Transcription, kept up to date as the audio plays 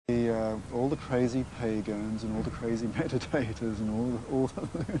all the crazy pagans and all the crazy meditators and all the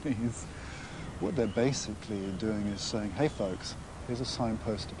loonies, what they're basically doing is saying, hey folks, here's a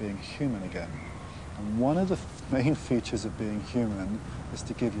signpost to being human again. And one of the main features of being human is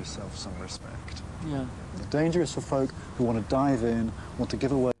to give yourself some respect. Yeah. The danger is for folk who want to dive in, want to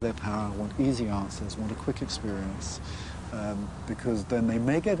give away their power, want easy answers, want a quick experience, because then they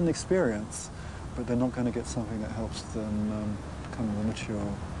may get an experience, but they're not going to get something that helps them become more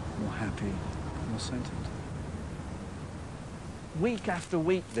mature, more happy, more centered. Week after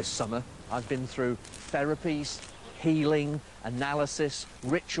week this summer, I've been through therapies, healing, analysis,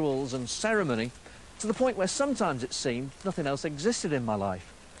 rituals and ceremony, to the point where sometimes it seemed nothing else existed in my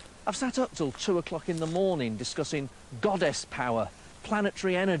life. I've sat up till 2 o'clock in the morning discussing goddess power,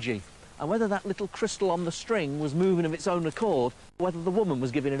 planetary energy, and whether that little crystal on the string was moving of its own accord, or whether the woman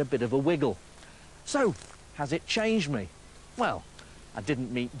was giving it a bit of a wiggle. So, has it changed me? Well, I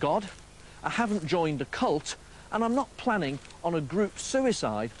didn't meet God, I haven't joined a cult, and I'm not planning on a group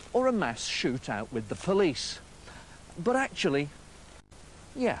suicide or a mass shootout with the police. But actually,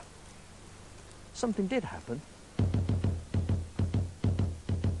 yeah, something did happen.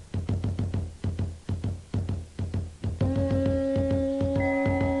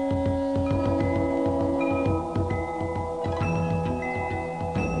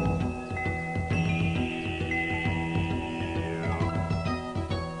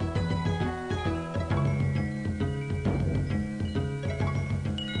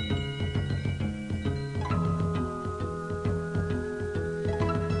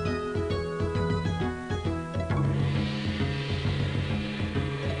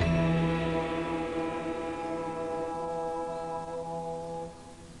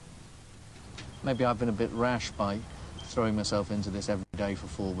 Maybe I've been a bit rash by throwing myself into this every day for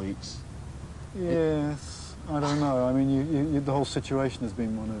 4 weeks. Yes, I don't know. I mean, the whole situation has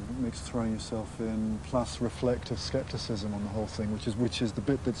been one of mixed throwing yourself in, plus reflective scepticism on the whole thing, which is the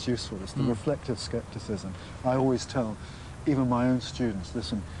bit that's useful. It's the reflective scepticism. I always tell even my own students,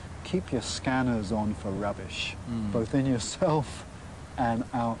 listen, keep your scanners on for rubbish, both in yourself and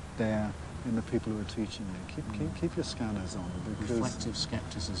out there in the people who are teaching you. Keep your scanners on, because Reflective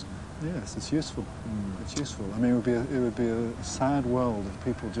scepticism. yes, it's useful. It's useful. I mean, it would be a sad world if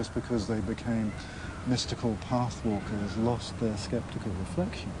people, just because they became mystical pathwalkers, lost their skeptical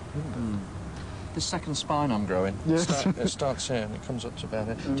reflection. This second spine I'm growing, Yes. it starts here and it comes up to about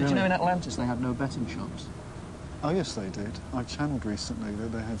here. Did you know in Atlantis they had no betting shops? Oh yes, they did. I channeled recently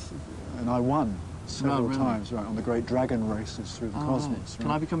that they had, and I won several times, right, on the great dragon races through the cosmos. Right.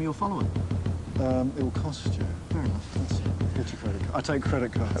 Can I become your follower? It will cost you. Fair enough. Get your credit card. I take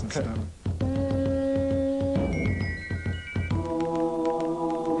credit cards instead.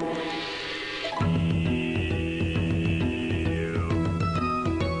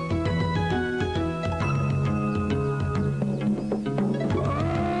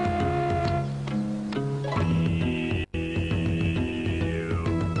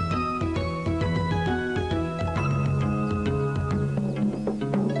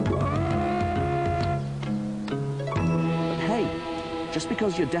 Just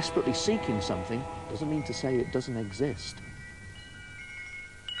because you're desperately seeking something doesn't mean to say it doesn't exist.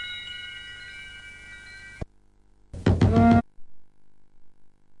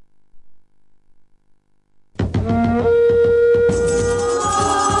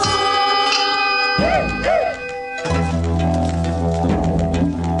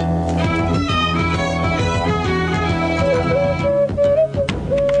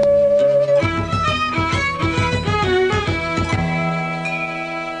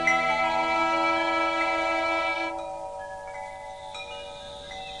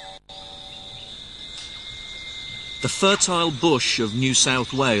 The fertile bush of New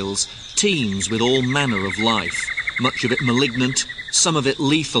South Wales teems with all manner of life, much of it malignant, some of it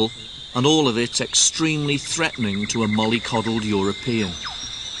lethal, and all of it extremely threatening to a mollycoddled European.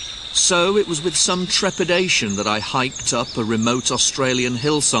 So it was with some trepidation that I hiked up a remote Australian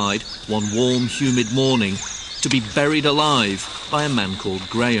hillside one warm, humid morning to be buried alive by a man called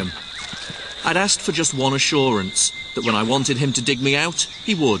Graham. I'd asked for just one assurance, that when I wanted him to dig me out,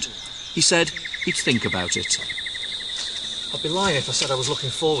 he would. He said he'd think about it. I'd be lying if I said I was looking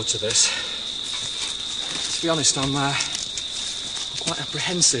forward to this. To be honest, I'm quite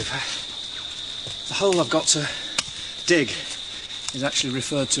apprehensive. The hole I've got to dig is actually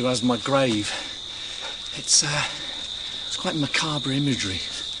referred to as my grave. It's quite macabre imagery,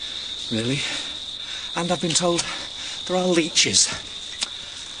 really. And I've been told there are leeches,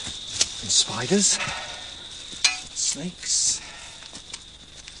 and spiders, snakes,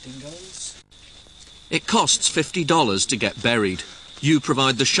 dingoes. It costs $50 to get buried. You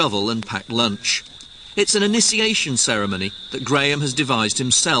provide the shovel and pack lunch. It's an initiation ceremony that Graham has devised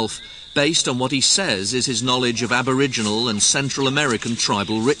himself, based on what he says is his knowledge of Aboriginal and Central American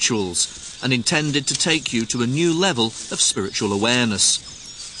tribal rituals, and intended to take you to a new level of spiritual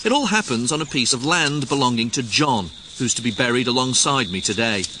awareness. It all happens on a piece of land belonging to John, who's to be buried alongside me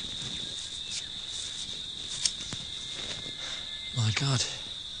today. My God,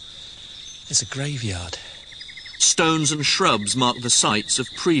 it's a graveyard. Stones and shrubs mark the sites of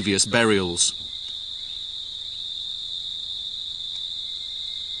previous burials.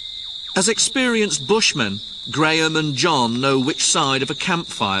 As experienced bushmen, Graham and John know which side of a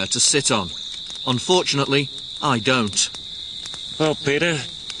campfire to sit on. Unfortunately, I don't. Well, Peter,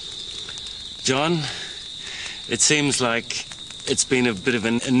 John, it seems like it's been a bit of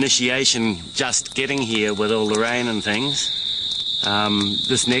an initiation just getting here with all the rain and things.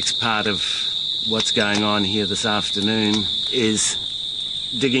 This next part of what's going on here this afternoon is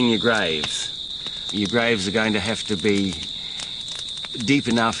digging your graves. Your graves are going to have to be deep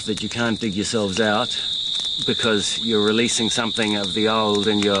enough that you can't dig yourselves out, because you're releasing something of the old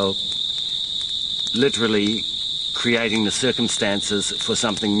and you're literally creating the circumstances for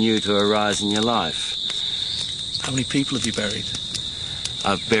something new to arise in your life. How many people have you buried?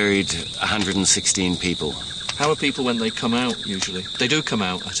 I've buried 116 people. How are people when they come out, usually? They do come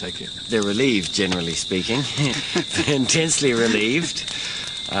out, I take it. They're relieved, generally speaking. They're intensely relieved.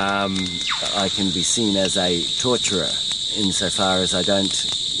 I can be seen as a torturer, insofar as I don't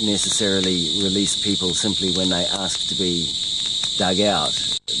necessarily release people simply when they ask to be dug out.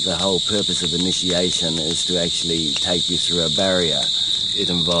 The whole purpose of initiation is to actually take you through a barrier. It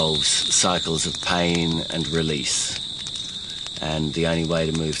involves cycles of pain and release. And the only way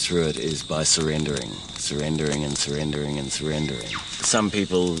to move through it is by surrendering. Surrendering and surrendering and surrendering. Some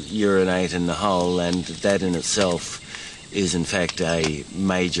people urinate in the hole, and that in itself is in fact a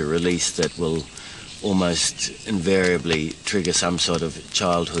major release that will almost invariably trigger some sort of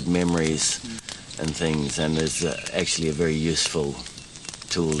childhood memories and things, and is actually a very useful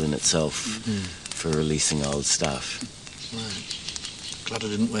tool in itself for releasing old stuff. Right. Glad I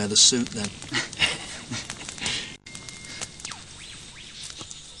didn't wear the suit then.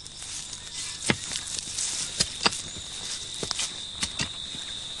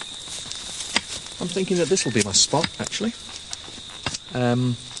 I'm thinking that this will be my spot, actually. I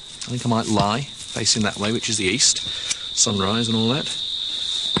think I might lie facing that way, which is the east, sunrise and all that.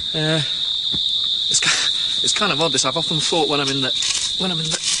 It's kind of odd. This I've often thought when I'm in the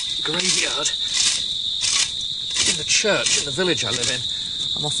graveyard, in the church in the village I live in,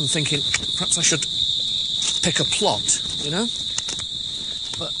 I'm often thinking perhaps I should pick a plot, you know.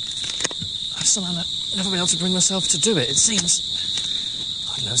 But I've somehow never been able to bring myself to do it. It seems,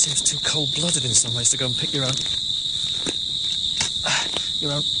 I don't know, it seems too cold-blooded in some ways to go and pick your own.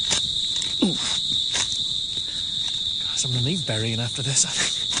 Ooh. Gosh, I'm going to need burying after this, I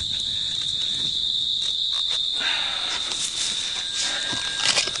think.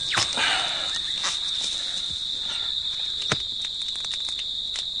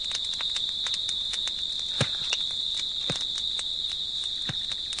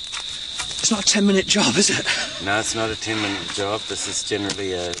 It's not a 10-minute job, is it? No, it's not a 10-minute job. This is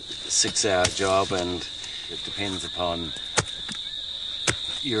generally a 6-hour job, and it depends upon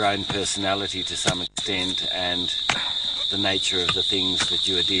your own personality to some extent and the nature of the things that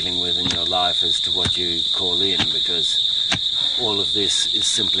you are dealing with in your life as to what you call in, because all of this is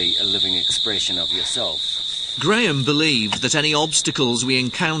simply a living expression of yourself. Graham believed that any obstacles we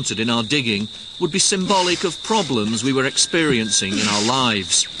encountered in our digging would be symbolic of problems we were experiencing in our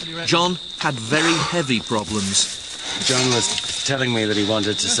lives. John had very heavy problems. John was telling me that he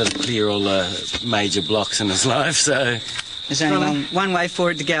wanted to sort of clear all the major blocks in his life, so... There's only one way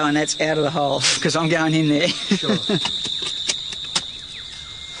for it to go, and that's out of the hole, because I'm going in there. Sure.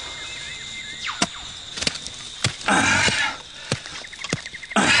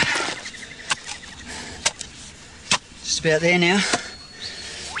 Just about there now.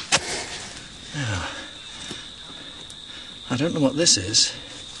 Now, I don't know what this is.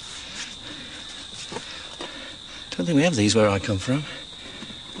 Don't think we have these where I come from.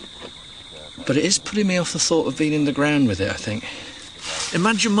 But it is putting me off the thought of being in the ground with it, I think.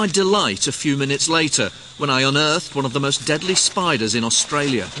 Imagine my delight a few minutes later when I unearthed one of the most deadly spiders in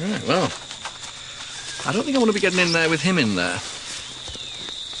Australia. Right, well, I don't think I want to be getting in there with him in there.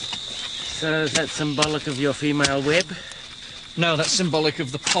 So is that symbolic of your female web? No, that's symbolic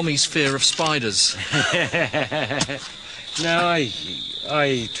of the Pommy's fear of spiders. No,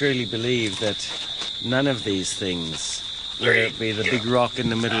 I truly believe that none of these things, whether it be the big rock in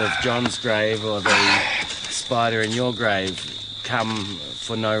the middle of John's grave or the spider in your grave, come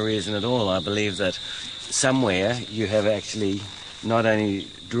for no reason at all. I believe that somewhere you have actually not only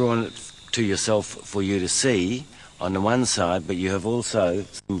drawn it to yourself for you to see on the one side, but you have also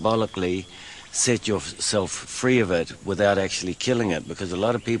symbolically set yourself free of it without actually killing it, because a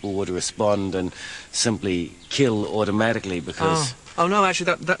lot of people would respond and simply kill automatically because... Oh no,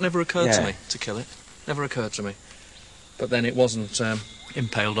 actually that never occurred to Yeah. me, to kill it. Never occurred to me. But then it wasn't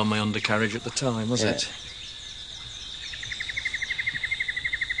impaled on my undercarriage at the time, was Yeah. it?